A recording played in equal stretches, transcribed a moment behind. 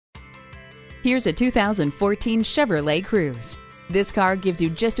Here's a 2014 Chevrolet Cruze. This car gives you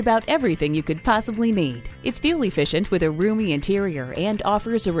just about everything you could possibly need. It's fuel efficient with a roomy interior and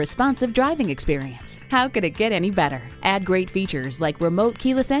offers a responsive driving experience. How could it get any better? Add great features like remote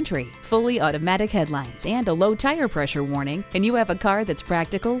keyless entry, fully automatic headlights, and a low tire pressure warning, and you have a car that's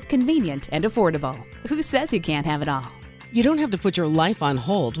practical, convenient, and affordable. Who says you can't have it all? You don't have to put your life on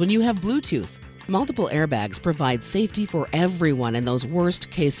hold when you have Bluetooth. Multiple airbags provide safety for everyone in those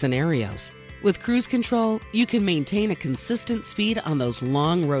worst-case scenarios. With cruise control, you can maintain a consistent speed on those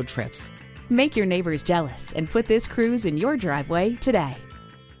long road trips. Make your neighbors jealous and put this Cruze in your driveway today.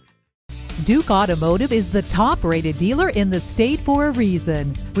 Duke Automotive is the top-rated dealer in the state for a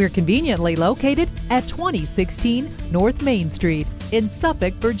reason. We're conveniently located at 2016 North Main Street in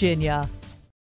Suffolk, Virginia.